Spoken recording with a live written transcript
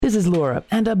This is Laura,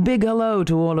 and a big hello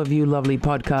to all of you lovely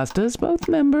podcasters, both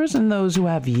members and those who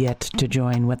have yet to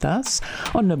join with us.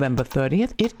 On November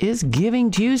 30th, it is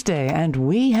Giving Tuesday, and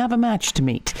we have a match to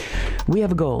meet. We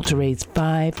have a goal to raise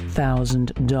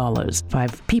 $5,000.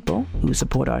 5 people who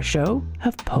support our show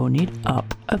have ponied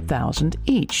up $1,000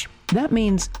 each. That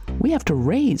means we have to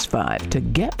raise 5 to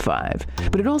get 5,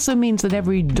 but it also means that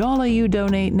every dollar you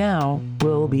donate now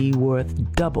will be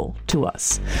worth double to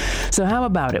us. So how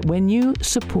about it? When you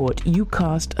support, you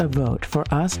cast a vote for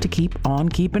us to keep on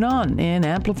keeping on in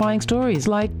amplifying stories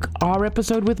like our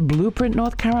episode with Blueprint,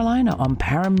 North Carolina on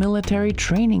paramilitary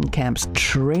training camps,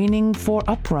 training for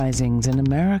uprisings in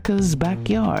America's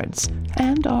backyards,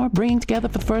 and our bringing together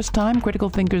for the first time critical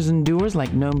thinkers and doers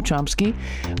like Noam Chomsky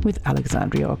with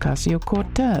Alexandria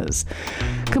Ocasio-Cortez.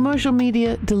 Commercial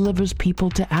media delivers people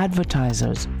to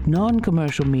advertisers.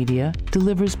 Non-commercial media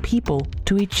delivers people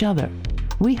to each other.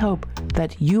 We hope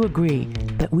that you agree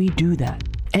that we do that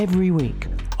every week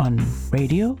on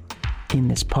radio, in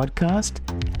this podcast,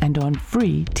 and on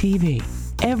free TV.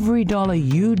 Every dollar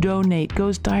you donate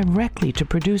goes directly to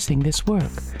producing this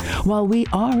work. While we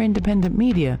are independent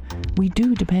media, we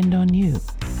do depend on you.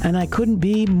 And I couldn't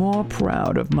be more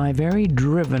proud of my very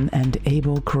driven and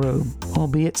able crew.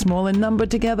 Albeit small in number,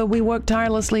 together we work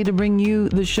tirelessly to bring you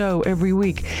the show every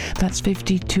week. That's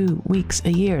 52 weeks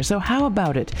a year. So how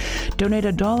about it? Donate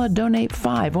 $1, donate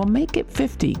 5, or make it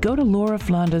 50. Go to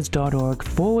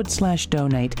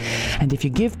lauraflanders.org/donate. And if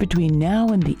you give between now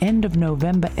and the end of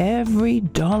November, every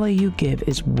dollar you give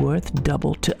is worth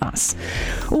double to us.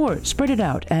 Or spread it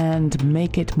out and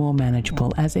make it more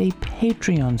manageable as a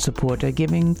Patreon supporter,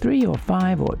 giving $3 or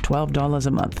 $5 or $12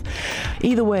 a month.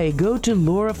 Either way, go to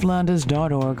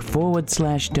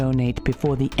lauraflanders.org/donate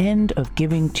before the end of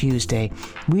Giving Tuesday.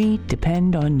 We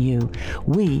depend on you.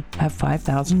 We have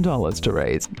 $5,000 to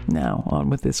raise. Now, on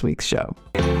with this week's show.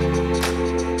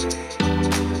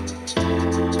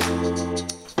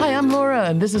 Hi, I'm Laura,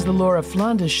 and this is the Laura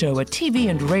Flanders Show, a TV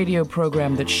and radio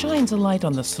program that shines a light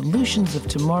on the solutions of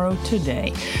tomorrow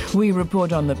today. We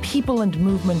report on the people and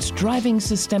movements driving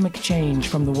systemic change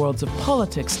from the worlds of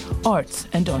politics, arts,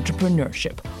 and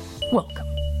entrepreneurship. Welcome.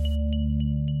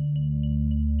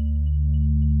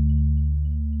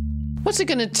 What's it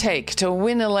going to take to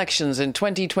win elections in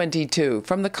 2022?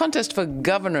 From the contest for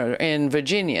governor in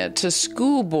Virginia to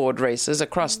school board races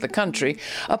across the country,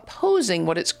 opposing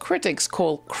what its critics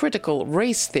call critical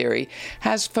race theory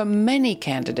has for many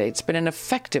candidates been an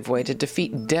effective way to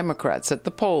defeat Democrats at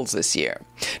the polls this year.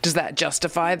 Does that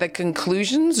justify the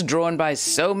conclusions drawn by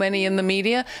so many in the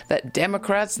media that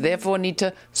Democrats therefore need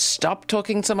to stop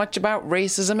talking so much about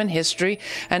racism and history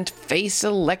and face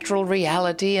electoral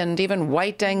reality and even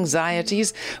white anxiety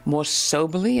more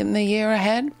soberly in the year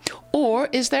ahead? Or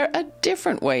is there a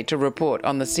different way to report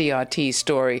on the CRT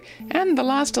story and the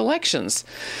last elections?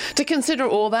 To consider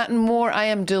all that and more, I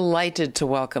am delighted to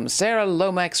welcome Sarah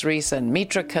Lomax-Reese and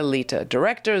Mitra Kalita,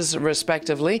 directors,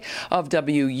 respectively, of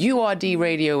WURD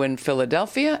Radio in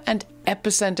Philadelphia and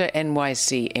Epicenter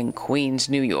NYC in Queens,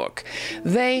 New York.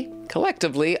 They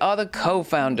collectively are the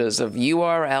co-founders of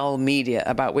URL Media,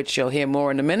 about which you'll hear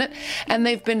more in a minute, and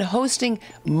they've been hosting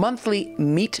monthly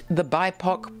Meet the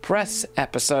BIPOC Press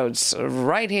episodes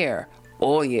right here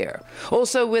all year.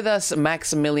 Also with us,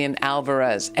 Maximilian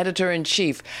Alvarez,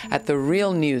 editor-in-chief at the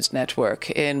Real News Network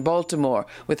in Baltimore,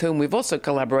 with whom we've also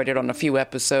collaborated on a few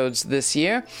episodes this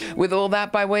year. With all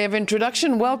that by way of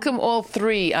introduction, welcome all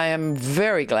three. I am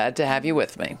very glad to have you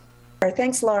with me.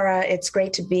 Thanks, Laura. It's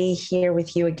great to be here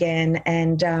with you again.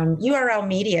 And URL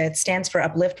Media, it stands for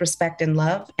Uplift, Respect, and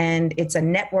Love. And it's a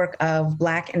network of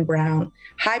Black and Brown,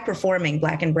 high-performing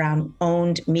Black and Brown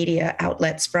owned media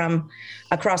outlets from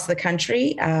across the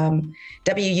country.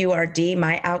 WURD,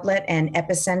 my outlet, and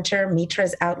Epicenter,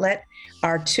 Mitra's outlet,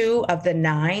 are 2 of the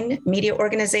 9 media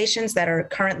organizations that are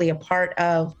currently a part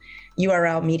of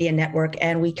URL Media Network.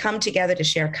 And we come together to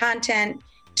share content,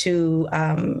 to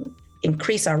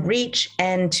increase our reach,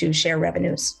 and to share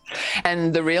revenues.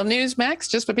 And the Real News, Max,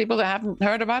 just for people that haven't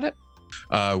heard about it?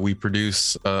 We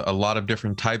produce a lot of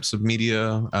different types of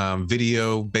media,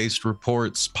 video-based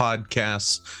reports,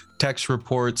 podcasts, text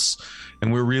reports,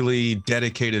 and we're really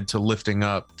dedicated to lifting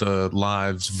up the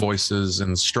lives, voices,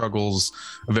 and struggles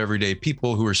of everyday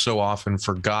people who are so often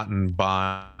forgotten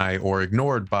by or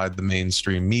ignored by the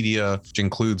mainstream media, which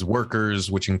includes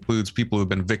workers, which includes people who've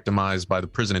been victimized by the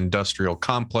prison industrial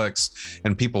complex,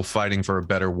 and people fighting for a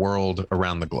better world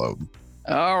around the globe.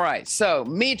 All right. So,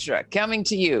 Mitra, coming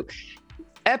to you.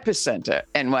 Epicenter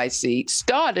NYC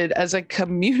started as a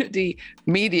community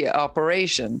media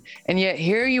operation. And yet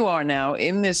here you are now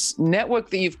in this network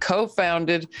that you've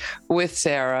co-founded with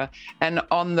Sarah. And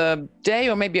on the day,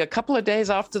 or maybe a couple of days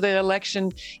after the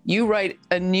election, you write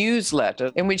a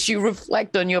newsletter in which you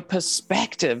reflect on your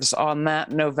perspectives on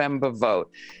that November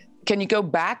vote. Can you go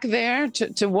back there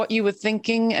to what you were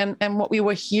thinking and what we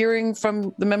were hearing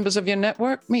from the members of your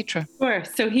network, Mitra? Sure.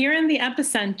 So here in the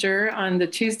epicenter on the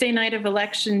Tuesday night of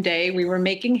Election Day, we were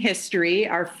making history.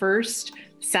 Our first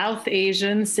South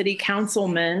Asian city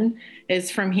councilman is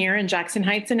from here in Jackson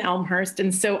Heights and Elmhurst.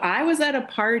 And so I was at a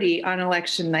party on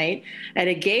election night at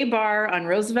a gay bar on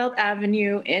Roosevelt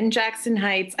Avenue in Jackson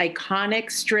Heights,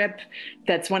 iconic strip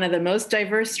that's one of the most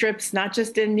diverse strips, not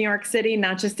just in New York City,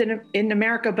 not just in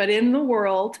America, but in the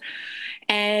world.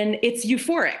 And it's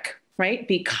euphoric, right?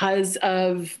 Because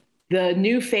of the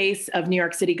new face of New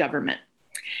York City government.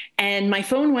 And my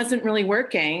phone wasn't really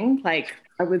working,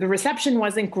 the reception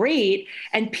wasn't great.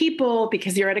 And people,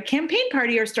 because you're at a campaign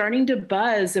party, are starting to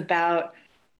buzz about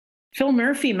Phil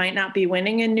Murphy might not be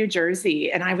winning in New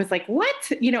Jersey. And I was like,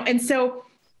 what? And so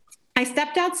I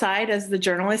stepped outside as the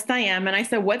journalist I am, and I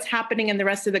said, what's happening in the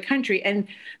rest of the country? And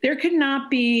there could not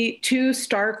be two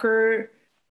starker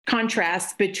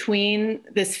contrasts between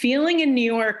this feeling in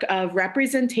New York of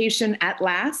representation at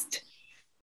last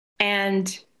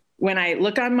and when I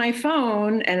look on my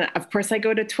phone, and of course I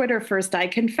go to Twitter first, I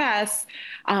confess,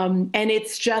 and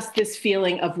it's just this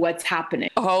feeling of what's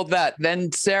happening. Hold that.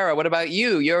 Then Sarah, what about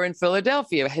you? You're in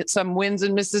Philadelphia. Hit some wins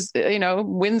and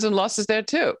wins and losses there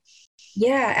too.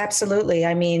 Yeah, absolutely.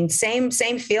 I mean, same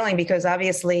feeling, because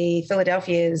obviously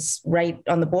Philadelphia is right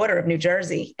on the border of New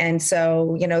Jersey. And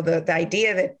so, the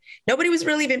idea that nobody was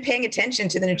really even paying attention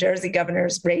to the New Jersey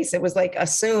governor's race, it was like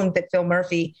assumed that Phil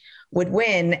Murphy would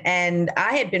win. And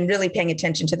I had been really paying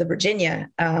attention to the Virginia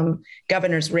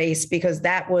governor's race, because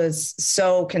that was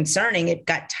so concerning. It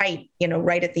got tight,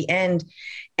 right at the end.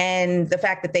 And the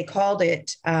fact that they called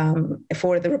it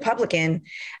for the Republican,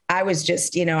 I was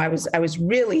just, I was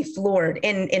really floored.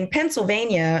 In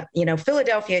Pennsylvania,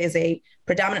 Philadelphia is a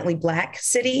predominantly Black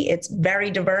city. It's very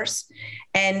diverse,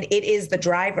 and it is the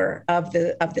driver of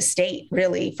the state,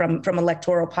 really, from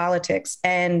electoral politics.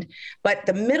 But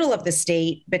the middle of the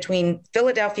state between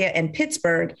Philadelphia and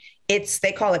Pittsburgh,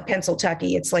 they call it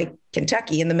Pennsyltucky. It's like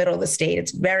Kentucky in the middle of the state.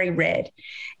 It's very red.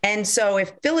 And so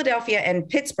if Philadelphia and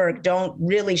Pittsburgh don't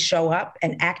really show up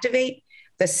and activate,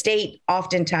 the state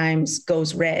oftentimes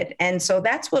goes red. And so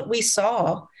that's what we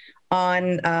saw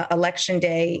on election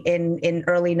day in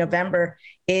early November,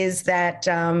 is that,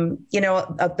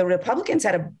 the Republicans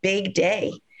had a big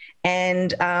day.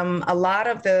 And a lot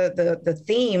of the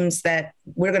themes that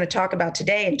we're going to talk about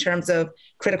today in terms of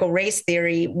critical race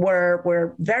theory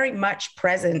were very much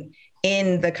present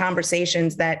in the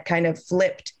conversations that kind of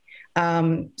flipped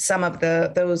some of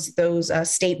those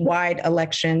statewide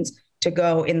elections to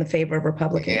go in the favor of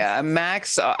Republicans. Yeah,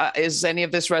 Max, is any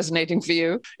of this resonating for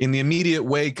you? In the immediate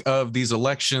wake of these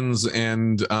elections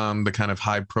and the kind of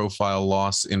high-profile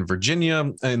loss in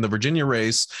the Virginia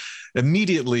race,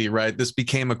 immediately, right, this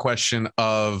became a question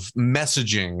of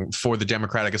messaging for the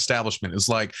Democratic establishment. It's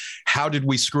like, how did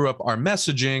we screw up our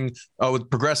messaging? Oh,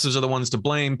 progressives are the ones to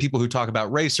blame. People who talk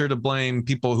about race are to blame.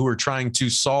 People who are trying to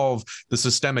solve the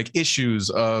systemic issues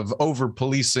of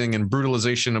over-policing and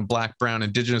brutalization of Black, brown,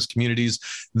 indigenous communities,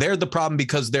 they're the problem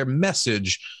because their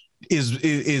message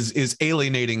is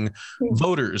alienating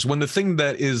voters. When the thing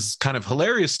that is kind of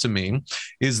hilarious to me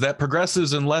is that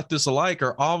progressives and leftists alike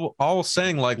are all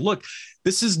saying, like, look,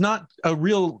 this is not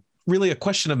really a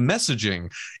question of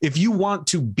messaging. If you want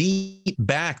to beat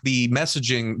back the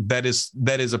messaging that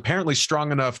is apparently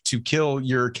strong enough to kill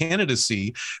your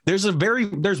candidacy, there's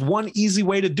one easy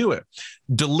way to do it.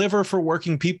 Deliver for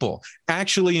working people,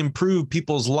 actually improve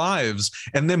people's lives,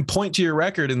 and then point to your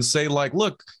record and say, like,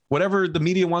 look, whatever the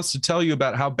media wants to tell you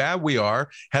about how bad we are,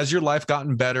 has your life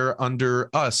gotten better under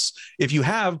us? If you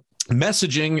have,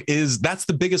 messaging that's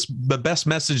the best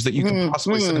message that you can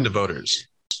possibly send to voters.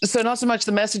 So not so much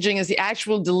the messaging as the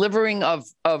actual delivering of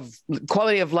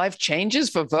quality of life changes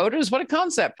for voters. What a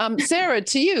concept. Sarah,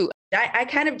 to you. I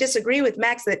kind of disagree with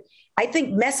Max that I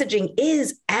think messaging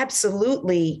is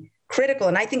absolutely critical.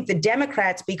 And I think the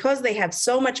Democrats, because they have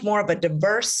so much more of a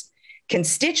diverse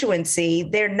constituency,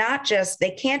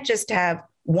 they can't just have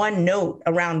one note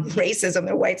around racism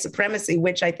and white supremacy,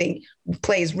 which I think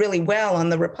plays really well on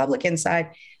the Republican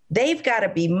side. They've got to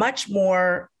be much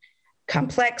more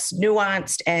complex,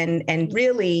 nuanced, and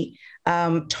really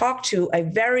talk to a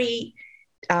very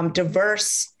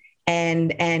diverse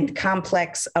and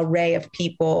complex array of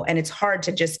people. And it's hard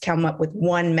to just come up with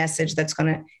one message that's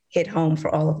going to hit home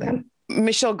for all of them.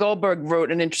 Michelle Goldberg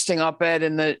wrote an interesting op-ed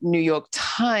in the New York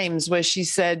Times where she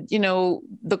said,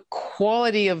 the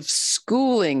quality of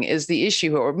schooling is the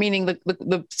issue, or meaning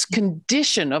the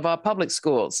condition of our public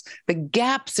schools. The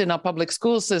gaps in our public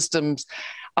school systems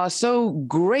are so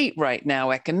great right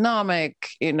now, economic,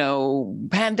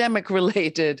 pandemic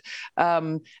related,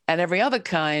 and every other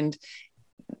kind.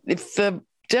 If the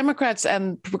Democrats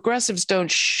and progressives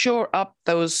don't shore up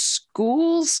those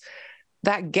schools,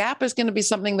 that gap is going to be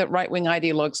something that right-wing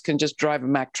ideologues can just drive a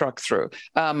Mack truck through.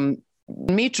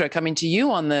 Mitra, coming to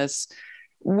you on this,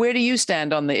 where do you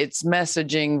stand on its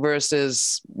messaging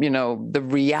versus, the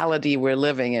reality we're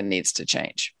living in needs to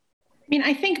change?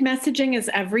 I think messaging is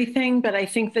everything, but I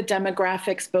think the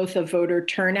demographics, both of voter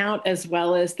turnout as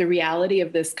well as the reality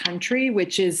of this country,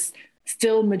 which is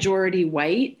still majority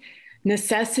white,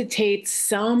 necessitates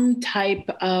some type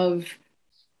of,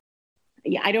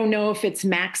 I don't know if it's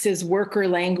Max's worker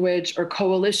language or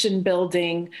coalition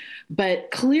building,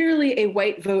 but clearly a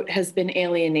white vote has been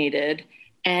alienated,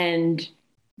 and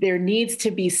there needs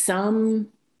to be some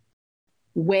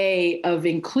way of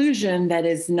inclusion that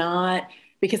is not,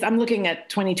 because I'm looking at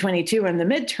 2022 and the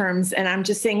midterms, and I'm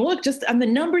just saying, look, just on the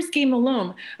numbers game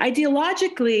alone,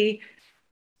 ideologically,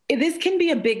 this can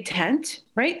be a big tent,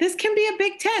 right? This can be a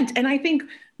big tent. And I think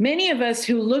many of us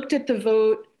who looked at the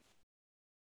vote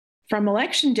from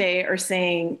Election Day are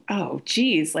saying, oh,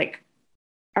 geez,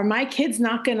 are my kids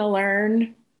not going to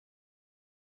learn,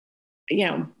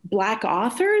 Black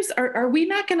authors? Are we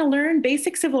not going to learn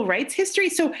basic civil rights history?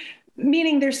 So,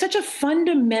 meaning there's such a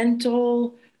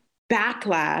fundamental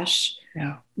backlash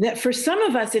that for some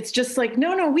of us, it's just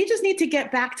no, we just need to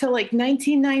get back to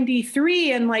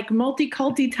 1993 and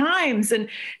multi-culti times. And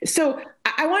so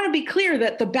I want to be clear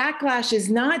that the backlash is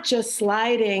not just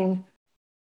sliding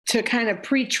to kind of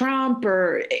pre-Trump,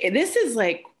 or this is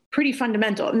pretty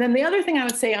fundamental. And then the other thing I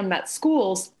would say on that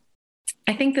schools,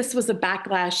 I think this was a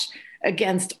backlash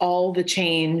against all the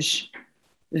change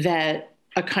that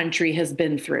a country has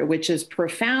been through, which is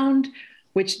profound,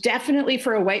 which definitely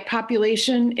for a white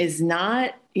population is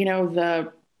not,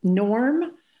 the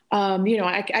norm.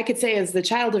 I could say as the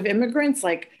child of immigrants,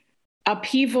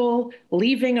 upheaval,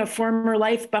 leaving a former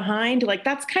life behind,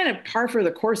 that's kind of par for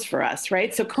the course for us,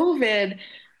 right? So COVID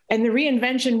and the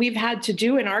reinvention we've had to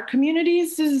do in our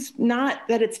communities is not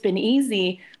that it's been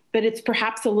easy, but it's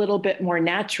perhaps a little bit more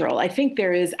natural. I think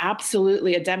there is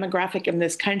absolutely a demographic in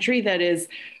this country that is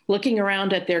looking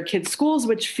around at their kids' schools,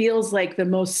 which feels like the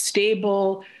most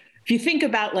stable. If you think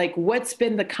about what's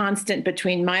been the constant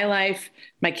between my life,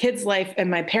 my kids' life, and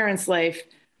my parents' life,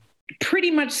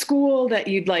 pretty much school that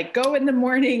you'd go in the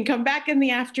morning, come back in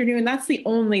the afternoon. That's the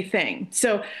only thing.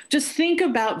 So just think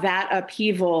about that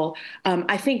upheaval.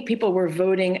 I think people were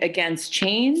voting against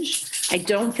change. I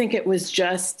don't think it was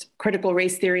just critical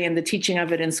race theory and the teaching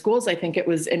of it in schools. I think it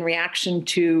was in reaction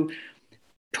to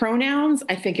pronouns.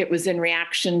 I think it was in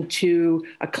reaction to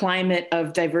a climate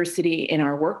of diversity in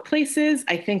our workplaces.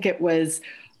 I think it was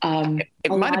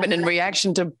it might have been in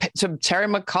reaction to Terry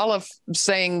McAuliffe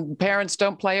saying parents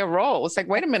don't play a role. It's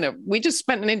wait a minute, we just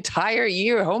spent an entire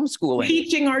year homeschooling.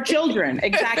 Teaching our children,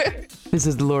 exactly. This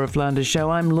is the Laura Flanders Show.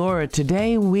 I'm Laura.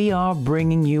 Today we are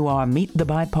bringing you our Meet the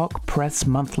BIPOC Press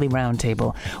Monthly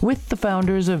Roundtable with the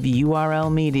founders of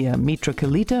URL Media, Mitra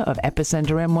Kalita of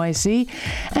Epicenter NYC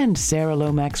and Sarah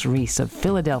Lomax-Reese of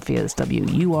Philadelphia's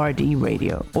WURD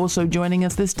Radio. Also joining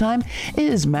us this time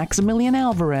is Maximilian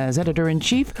Alvarez,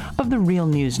 editor-in-chief of the Real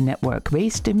News Network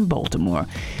based in Baltimore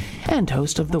and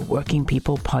host of the Working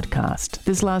People podcast.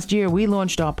 This last year, we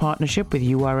launched our partnership with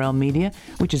URL Media,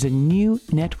 which is a new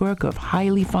network of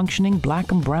highly functioning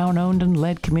Black and Brown-owned and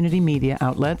led community media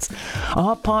outlets.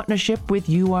 Our partnership with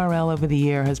URL over the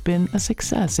year has been a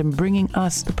success in bringing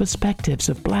us the perspectives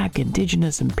of Black,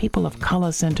 Indigenous, and people of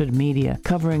color-centered media,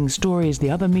 covering stories the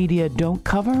other media don't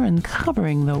cover and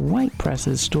covering the white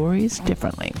press's stories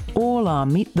differently. All our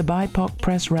Meet the BIPOC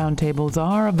Press roundtables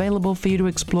are available for you to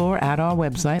explore at our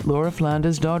website,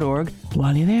 lauraflanders.org.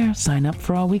 While you're there, sign up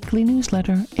for our weekly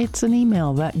newsletter. It's an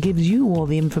email that gives you all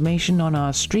the information on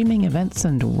our streaming events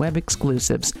and web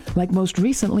exclusives, like most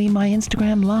recently my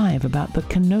Instagram Live about the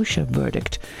Kenosha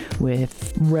verdict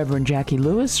with Reverend Jackie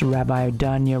Lewis, Rabbi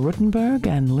Danya Rutenberg,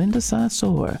 and Linda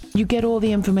Sarsour. You get all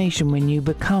the information when you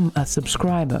become a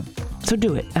subscriber, so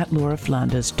do it at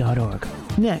lauraflanders.org.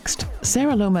 Next,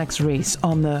 Sarah Lomax-Reese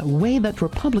on the way that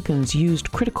Republicans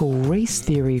used critical race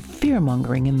theory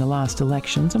fear-mongering in the last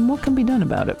elections and what can be done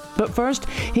about it. But first,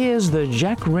 here's the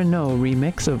Jacques Renault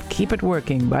remix of Keep It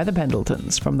Working by the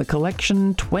Pendletons from the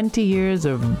collection 20 Years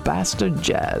of Bastard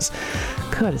Jazz,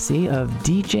 courtesy of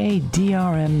DJ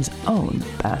DRM's own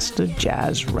Bastard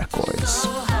Jazz Records.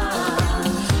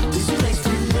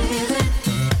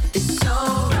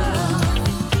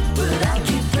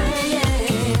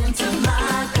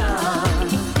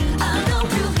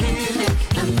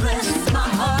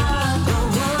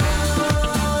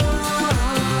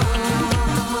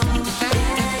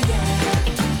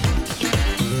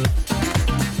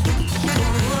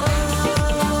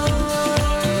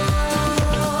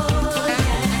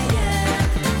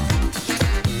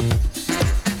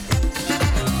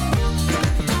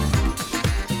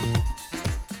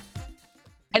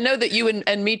 I know that you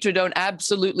and Mitra don't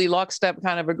absolutely lockstep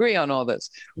kind of agree on all this.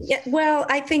 Yeah, well,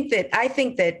 I think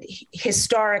that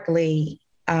historically,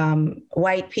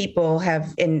 white people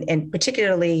have, and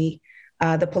particularly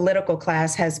the political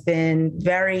class, has been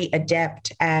very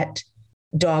adept at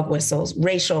dog whistles,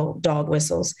 racial dog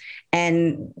whistles.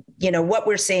 And, what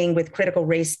we're seeing with critical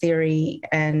race theory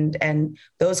and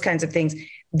those kinds of things,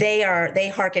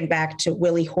 they harken back to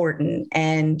Willie Horton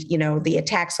and, the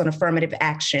attacks on affirmative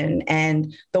action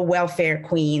and the welfare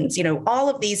queens, all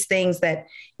of these things that,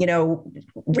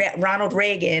 Ronald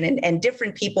Reagan and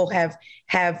different people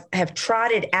have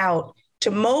trotted out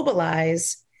to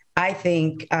mobilize, I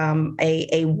think,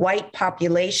 a white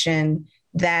population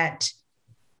that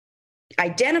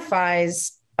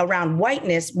identifies around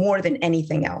whiteness more than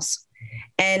anything else.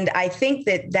 And I think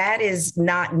that is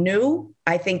not new.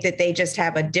 I think that they just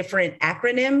have a different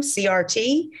acronym,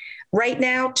 CRT, right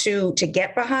now to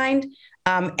get behind.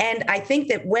 And I think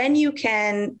that when you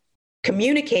can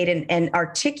communicate and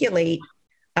articulate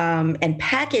and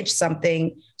package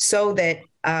something so that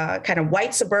kind of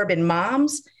white suburban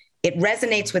moms, it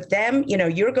resonates with them.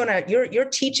 You're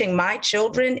teaching my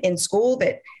children in school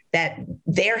that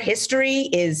their history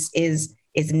is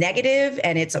negative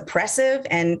and it's oppressive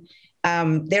and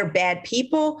they're bad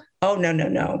people. Oh,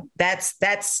 no.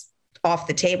 That's off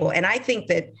the table. And I think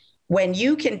that when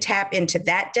you can tap into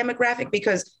that demographic,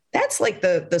 because that's like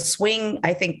the swing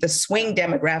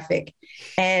demographic.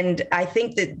 And I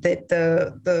think that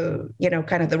the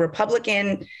kind of the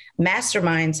Republican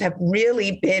masterminds have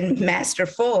really been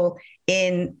masterful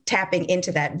in tapping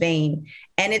into that vein.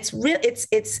 And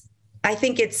I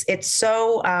think it's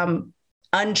so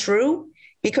untrue,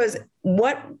 because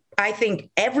what I think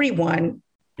everyone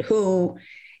who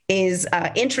is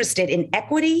interested in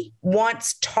equity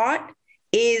wants taught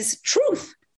is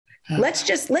truth. Let's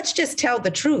just tell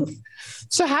the truth.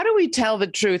 So how do we tell the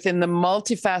truth in the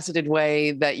multifaceted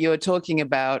way that you're talking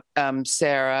about,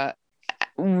 Sarah,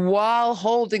 while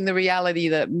holding the reality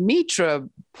that Mitra,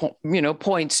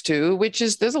 points to, which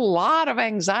is there's a lot of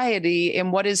anxiety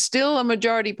in what is still a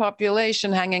majority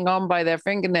population hanging on by their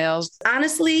fingernails?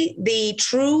 Honestly, the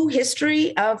true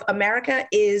history of America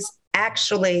is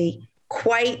actually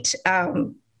quite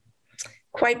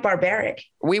barbaric.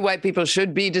 We white people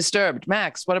should be disturbed.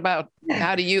 Max, what about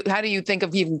how do you think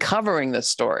of even covering this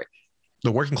story?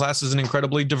 The working class is an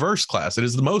incredibly diverse class. It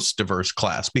is the most diverse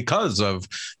class because of,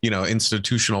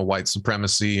 institutional white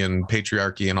supremacy and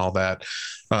patriarchy and all that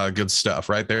good stuff,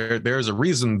 right? There's a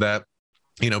reason that,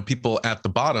 people at the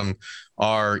bottom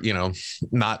are,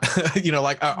 not,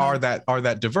 are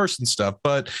that diverse and stuff.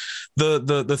 But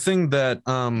the thing that,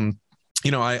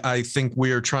 I think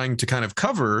we are trying to kind of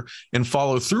cover and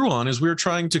follow through on is we're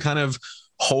trying to kind of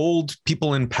hold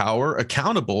people in power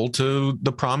accountable to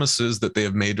the promises that they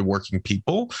have made to working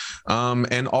people,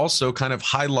 and also kind of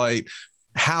highlight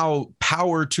how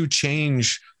power to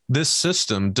change this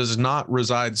system does not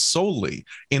reside solely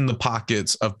in the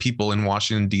pockets of people in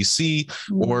Washington, D.C.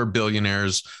 or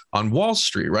billionaires on Wall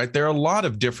Street, right? There are a lot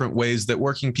of different ways that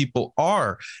working people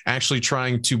are actually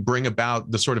trying to bring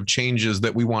about the sort of changes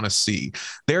that we want to see.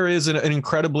 There is an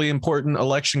incredibly important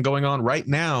election going on right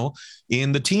now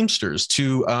in the Teamsters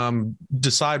to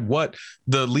decide what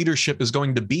the leadership is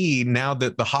going to be now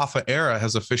that the Hoffa era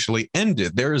has officially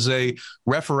ended. There is a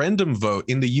referendum vote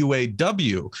in the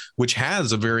UAW, which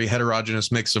has a very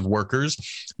heterogeneous mix of workers,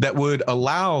 that would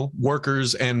allow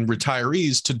workers and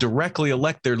retirees to directly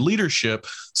elect their leadership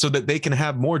so that they can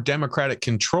have more democratic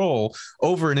control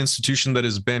over an institution that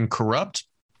has been corrupt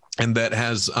and that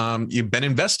has been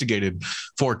investigated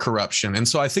for corruption. And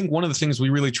so I think one of the things we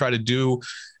really try to do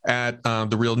at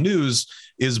The Real News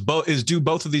is do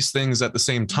both of these things at the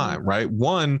same time, right?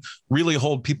 One, really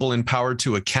hold people in power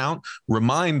to account,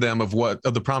 remind them of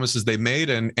the promises they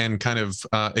made, and kind of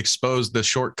expose the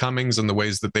shortcomings and the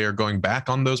ways that they are going back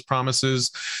on those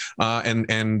promises.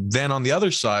 And then on the other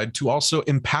side, to also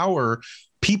empower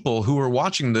people who are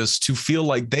watching this to feel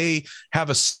like they have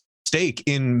a stake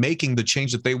in making the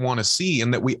change that they want to see,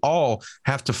 and that we all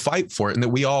have to fight for it, and that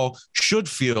we all should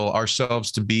feel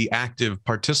ourselves to be active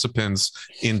participants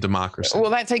in democracy. Well,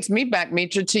 that takes me back,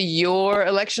 Mitra, to your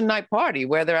election night party,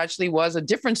 where there actually was a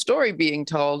different story being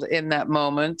told in that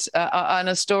moment, and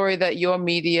a story that your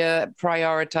media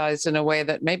prioritized in a way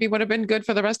that maybe would have been good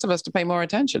for the rest of us to pay more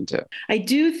attention to. I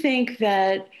do think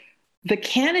that the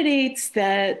candidates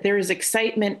that there is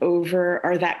excitement over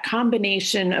are that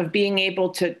combination of being able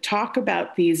to talk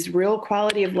about these real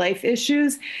quality of life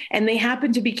issues, and they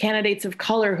happen to be candidates of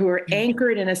color who are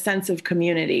anchored in a sense of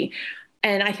community.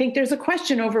 And I think there's a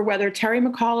question over whether Terry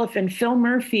McAuliffe and Phil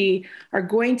Murphy are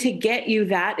going to get you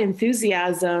that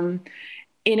enthusiasm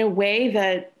in a way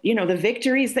that, the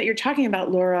victories that you're talking about,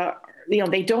 Laura,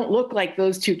 they don't look like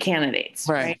those two candidates.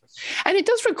 Right. And it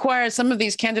does require some of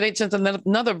these candidates, and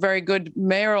another very good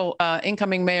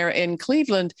incoming mayor in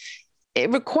Cleveland,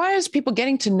 it requires people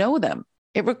getting to know them.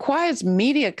 It requires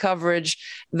media coverage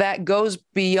that goes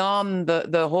beyond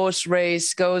the horse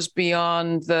race, goes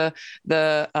beyond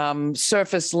the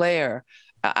surface layer.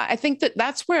 I think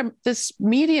that's where this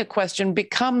media question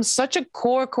becomes such a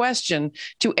core question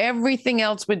to everything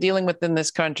else we're dealing with in this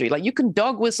country. Like, you can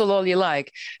dog whistle all you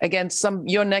like against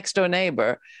your next door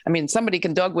neighbor. I mean, somebody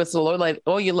can dog whistle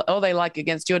all they like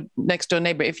against your next door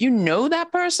neighbor. If you know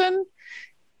that person,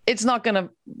 it's not gonna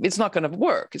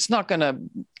work. It's not gonna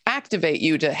activate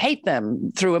you to hate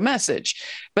them through a message.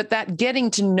 But that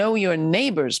getting to know your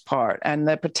neighbor's part and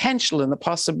the potential and the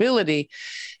possibility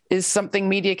is something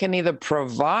media can either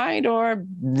provide or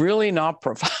really not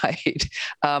provide.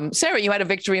 Sarah, you had a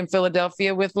victory in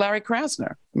Philadelphia with Larry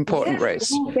Krasner, important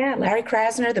race. Yeah, Larry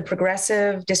Krasner, the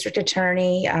progressive district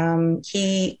attorney.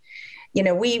 We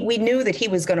knew that he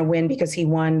was going to win because he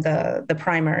won the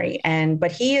primary,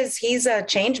 but he's a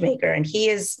change maker, and he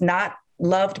is not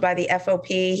loved by the FOP.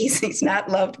 He's not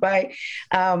loved by,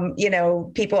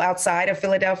 people outside of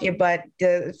Philadelphia, but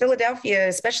Philadelphia,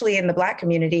 especially in the Black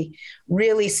community,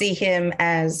 really see him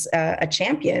as a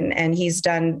champion. And he's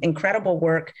done incredible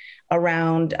work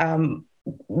around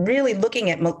really looking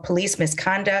at police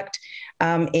misconduct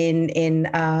in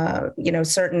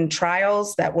certain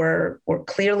trials that were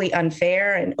clearly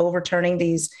unfair, and overturning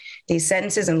these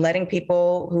sentences and letting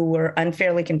people who were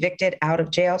unfairly convicted out of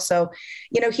jail. So,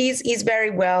 he's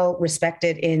very well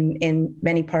respected in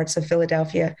many parts of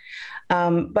Philadelphia.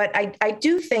 But I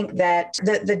do think that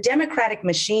the Democratic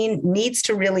machine needs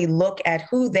to really look at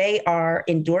who they are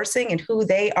endorsing and who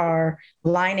they are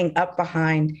lining up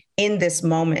behind in this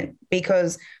moment,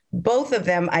 because both of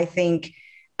them, I think,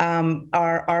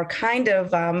 are kind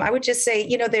of, I would just say,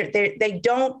 they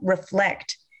don't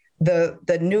reflect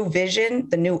the new vision,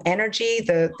 the new energy,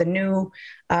 the new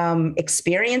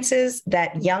experiences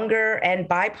that younger and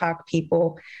BIPOC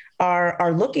people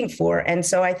are looking for. And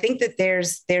so I think that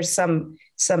there's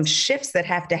some shifts that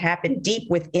have to happen deep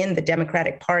within the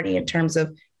Democratic Party in terms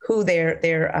of who they're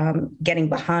getting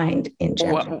behind in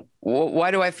general.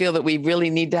 Why do I feel that we really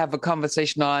need to have a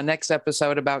conversation on our next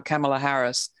episode about Kamala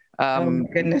Harris? Oh my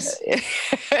goodness.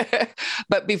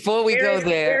 But before we go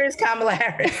there, where is Kamala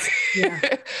Harris? Yeah.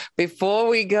 Before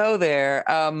we go there,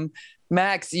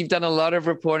 Max, you've done a lot of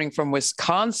reporting from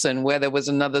Wisconsin, where there was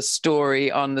another story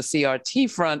on the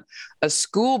CRT front, a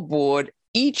school board,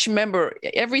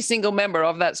 every single member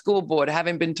of that school board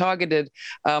having been targeted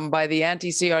by the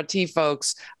anti-CRT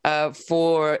folks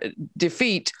for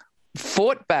defeat,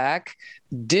 fought back,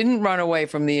 didn't run away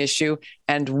from the issue,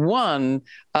 and won.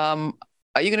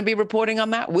 Are you going to be reporting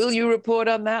on that? Will you report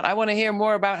on that? I want to hear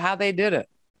more about how they did it.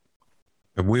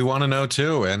 We want to know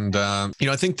too. And,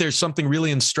 I think there's something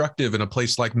really instructive in a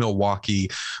place like Milwaukee,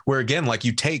 where, again, like,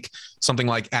 you take something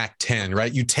like Act 10,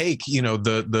 right? You take,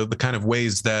 the kind of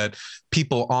ways that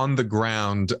people on the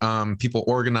ground, people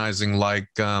organizing like,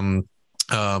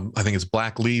 I think it's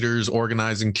Black Leaders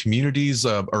Organizing Communities,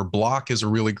 or Block is a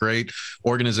really great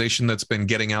organization that's been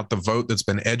getting out the vote, that's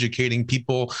been educating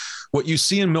people. What you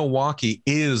see in Milwaukee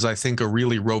is, I think, a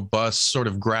really robust sort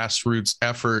of grassroots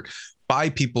effort by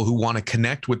people who want to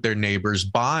connect with their neighbors,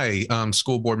 by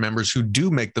school board members who do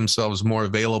make themselves more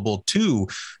available to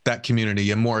that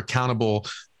community and more accountable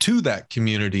to that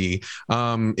community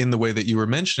in the way that you were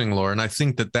mentioning, Laura. And I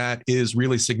think that that is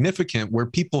really significant, where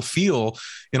people feel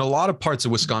in a lot of parts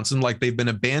of Wisconsin like they've been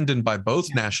abandoned by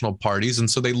both national parties. And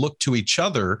so they look to each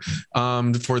other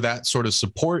for that sort of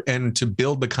support and to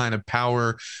build the kind of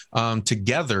power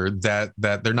together that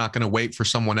they're not going to wait for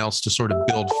someone else to sort of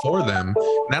build for them.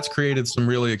 And that's created some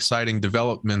really exciting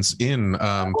developments in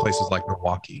places like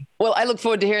Milwaukee. Well, I look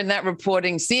forward to hearing that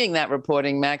reporting, seeing that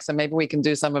reporting, Max, and maybe we can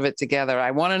do some of it together.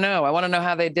 I want to know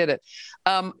how they did it.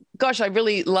 Gosh, I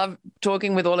really love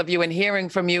talking with all of you and hearing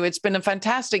from you. It's been a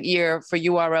fantastic year for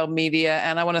URL Media,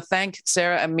 and I want to thank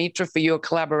Sarah and Mitra for your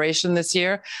collaboration this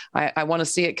year. I want to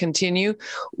see it continue.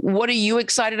 What are you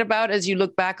excited about as you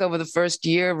look back over the first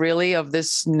year, really, of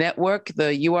this network,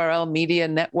 the URL Media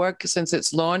Network, since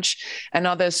its launch? And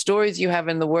are there stories you have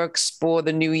in the works for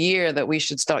the new year that we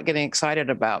should start getting excited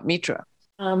about? Mitra.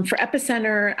 For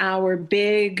Epicenter, our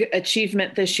big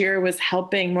achievement this year was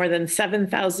helping more than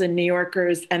 7,000 New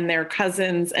Yorkers and their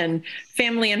cousins and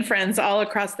family and friends all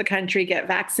across the country get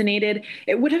vaccinated.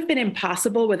 It would have been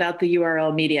impossible without the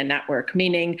URL Media Network,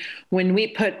 meaning when we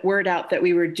put word out that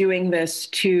we were doing this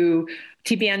to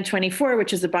TBN 24,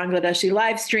 which is a Bangladeshi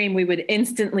live stream, we would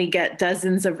instantly get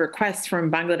dozens of requests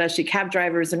from Bangladeshi cab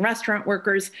drivers and restaurant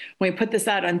workers. When we put this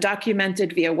out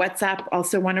undocumented via WhatsApp,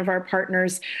 also one of our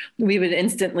partners, we would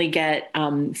instantly get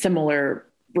similar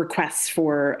requests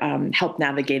for help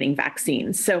navigating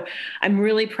vaccines. So I'm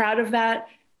really proud of that.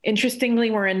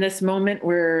 Interestingly, we're in this moment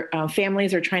where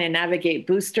families are trying to navigate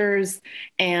boosters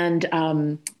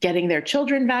and getting their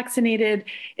children vaccinated.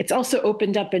 It's also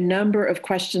opened up a number of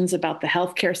questions about the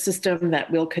healthcare system that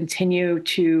will continue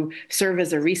to serve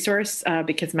as a resource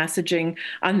because messaging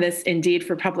on this Indeed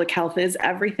for Public Health is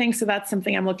everything. So that's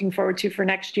something I'm looking forward to for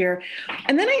next year.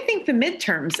 And then I think the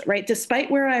midterms, right?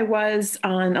 Despite where I was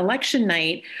on election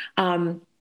night,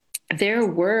 there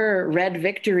were red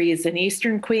victories in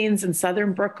Eastern Queens and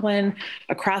Southern Brooklyn,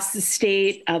 across the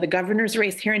state. The governor's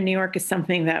race here in New York is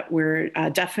something that we're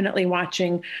definitely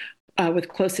watching with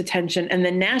close attention. And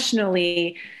then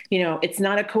nationally, it's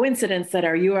not a coincidence that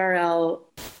our URL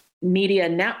Media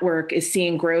Network is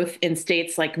seeing growth in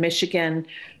states like Michigan,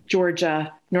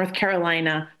 Georgia, North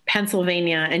Carolina,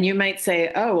 Pennsylvania. And you might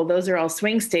say, oh, well, those are all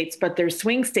swing states, but they're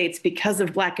swing states because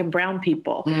of Black and brown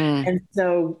people. And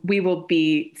so we will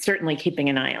be certainly keeping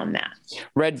an eye on that.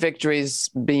 Red victories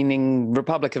meaning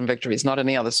Republican victories, not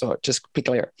any other sort, just be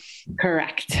clear.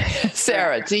 Correct.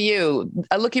 Sarah, to you,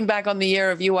 looking back on the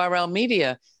year of URL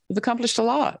Media, you've accomplished a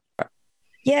lot.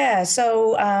 Yeah,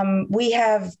 so we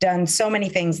have done so many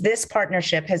things. This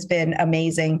partnership has been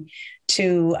amazing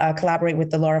to collaborate with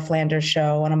the Laura Flanders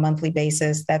Show on a monthly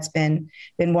basis. That's been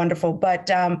wonderful. But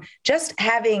just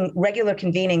having regular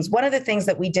convenings, one of the things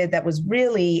that we did that was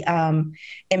really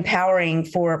empowering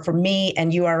for me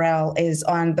and URL is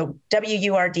on the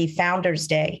WURD Founders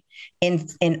Day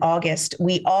in August.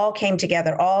 We all came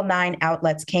together, all 9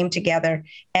 outlets came together,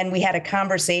 and we had a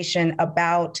conversation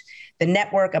about the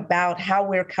network, about how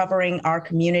we're covering our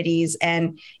communities.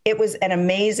 And it was an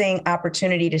amazing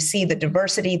opportunity to see the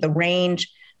diversity, the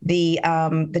range, the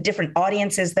different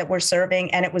audiences that we're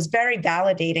serving. And it was very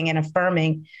validating and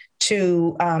affirming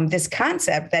to this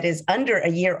concept that is under a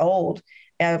year old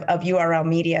of URL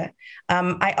Media.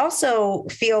 I also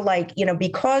feel like,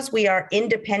 because we are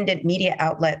independent media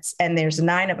outlets and there's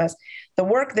 9 of us, the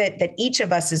work that each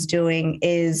of us is doing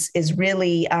is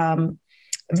really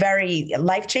very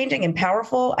life-changing and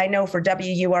powerful. I know for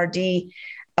WURD,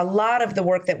 a lot of the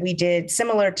work that we did,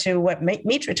 similar to what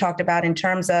Mitra talked about in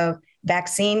terms of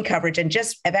vaccine coverage and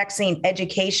just vaccine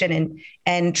education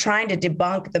and trying to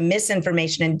debunk the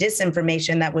misinformation and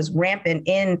disinformation that was rampant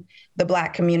in the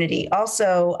Black community.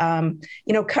 Also,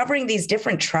 covering these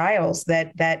different trials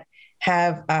that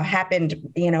have happened,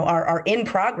 are in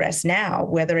progress now,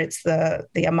 whether it's the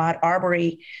Ahmaud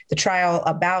Arbery, the trial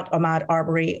about Ahmaud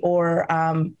Arbery, or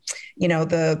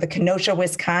the Kenosha,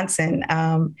 Wisconsin,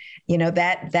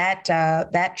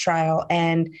 that trial,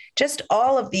 and just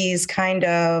all of these kind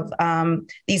of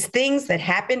these things that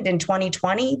happened in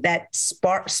 2020 that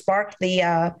sparked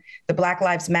the Black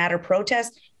Lives Matter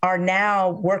protest are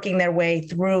now working their way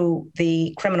through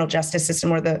the criminal justice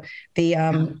system or the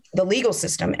legal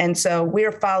system. And so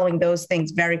we're following those things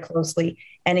very closely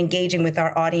and engaging with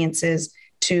our audiences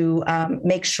to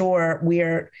make sure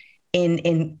we're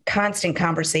in constant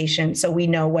conversation so we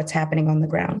know what's happening on the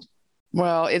ground.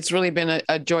 Well, it's really been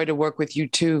a joy to work with you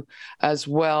too, as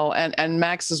well. And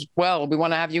Max as well. We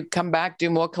want to have you come back, do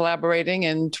more collaborating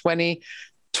in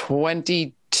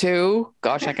 2022. 2.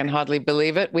 Gosh, I can hardly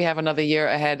believe it. We have another year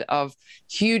ahead of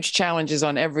huge challenges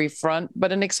on every front,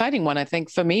 but an exciting one, I think,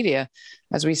 for media.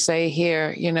 As we say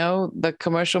here, the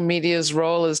commercial media's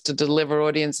role is to deliver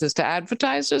audiences to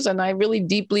advertisers. And I really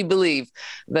deeply believe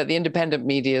that the independent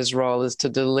media's role is to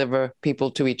deliver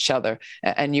people to each other.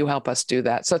 And you help us do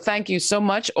that. So thank you so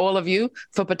much, all of you,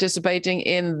 for participating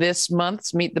in this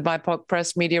month's Meet the BIPOC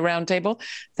Press Media Roundtable.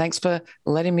 Thanks for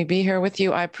letting me be here with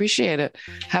you. I appreciate it.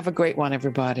 Have a great one,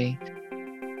 everybody.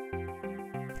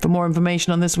 For more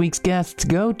information on this week's guests,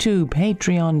 go to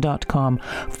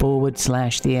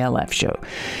patreon.com/The LF Show.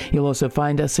 You'll also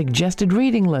find a suggested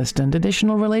reading list and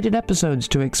additional related episodes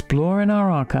to explore in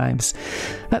our archives.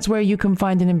 That's where you can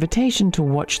find an invitation to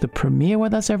watch the premiere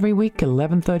with us every week,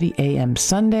 11:30 a.m.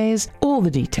 Sundays. All the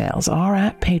details are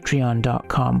at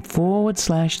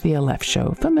patreon.com/The LF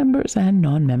Show for members and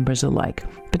non-members alike.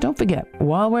 But don't forget,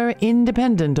 while we're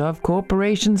independent of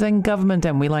corporations and government,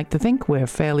 and we like to think we're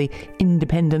fairly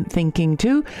independent thinking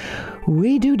too,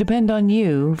 we do depend on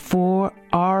you for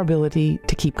our ability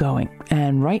to keep going.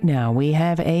 And right now we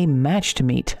have a match to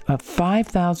meet, a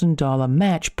 $5,000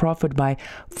 match proffered by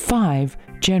 5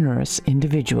 generous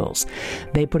individuals.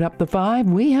 They put up the 5,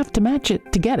 we have to match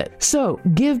it to get it. So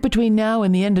give between now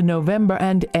and the end of November,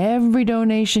 and every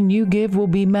donation you give will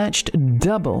be matched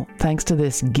double thanks to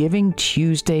this Giving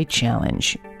Tuesday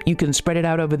challenge. You can spread it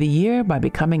out over the year by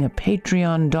becoming a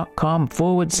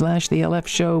patreon.com/The LF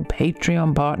Show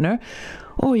Patreon partner,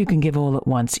 or you can give all at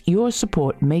once. Your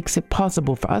support makes it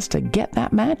possible for us to get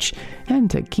that match and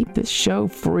to keep this show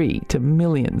free to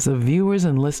millions of viewers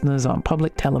and listeners on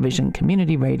public television,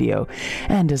 community radio,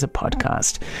 and as a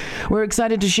podcast. We're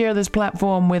excited to share this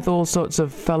platform with all sorts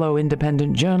of fellow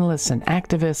independent journalists and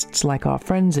activists like our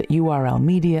friends at URL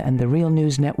Media and the Real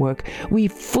News Network. We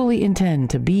fully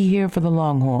intend to be here for the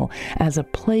long haul as a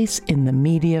place in the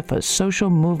media for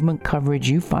social movement coverage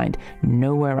you find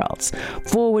nowhere else.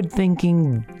 Forward-thinking,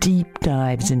 deep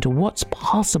dives into what's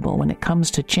possible when it comes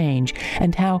to change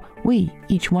and how we,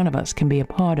 each one of us, can be a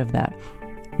part of that.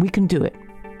 We can do it.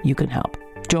 You can help.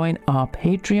 Join our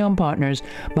Patreon partners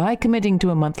by committing to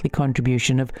a monthly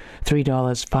contribution of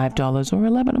 $3, $5, or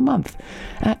 $11 a month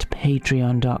at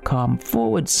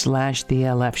patreon.com/The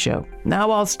LF Show.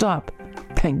 Now I'll stop.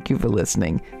 Thank you for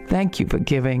listening. Thank you for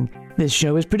giving. This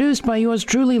show is produced by yours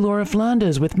truly, Laura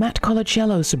Flanders, with Matt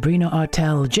Colacello, Sabrina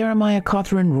Artel, Jeremiah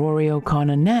Cothran, Rory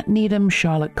O'Connor, Nat Needham,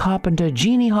 Charlotte Carpenter,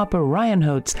 Jeannie Hopper, Ryan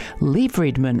Holtz, Lee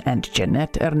Friedman, and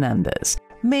Jeanette Hernandez.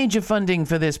 Major funding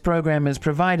for this program is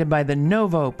provided by the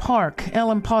Novo, Park,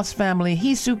 Ellen Poss Family,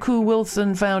 Hisuku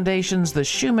Wilson Foundations, the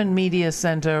Schumann Media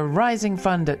Center, Rising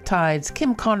Fund at Tides,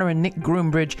 Kim Connor and Nick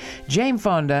Groombridge, Jane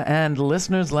Fonda, and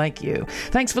listeners like you.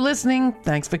 Thanks for listening.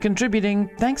 Thanks for contributing.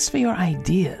 Thanks for your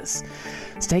ideas.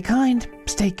 Stay kind.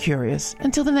 Stay curious.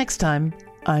 Until the next time,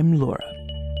 I'm Laura.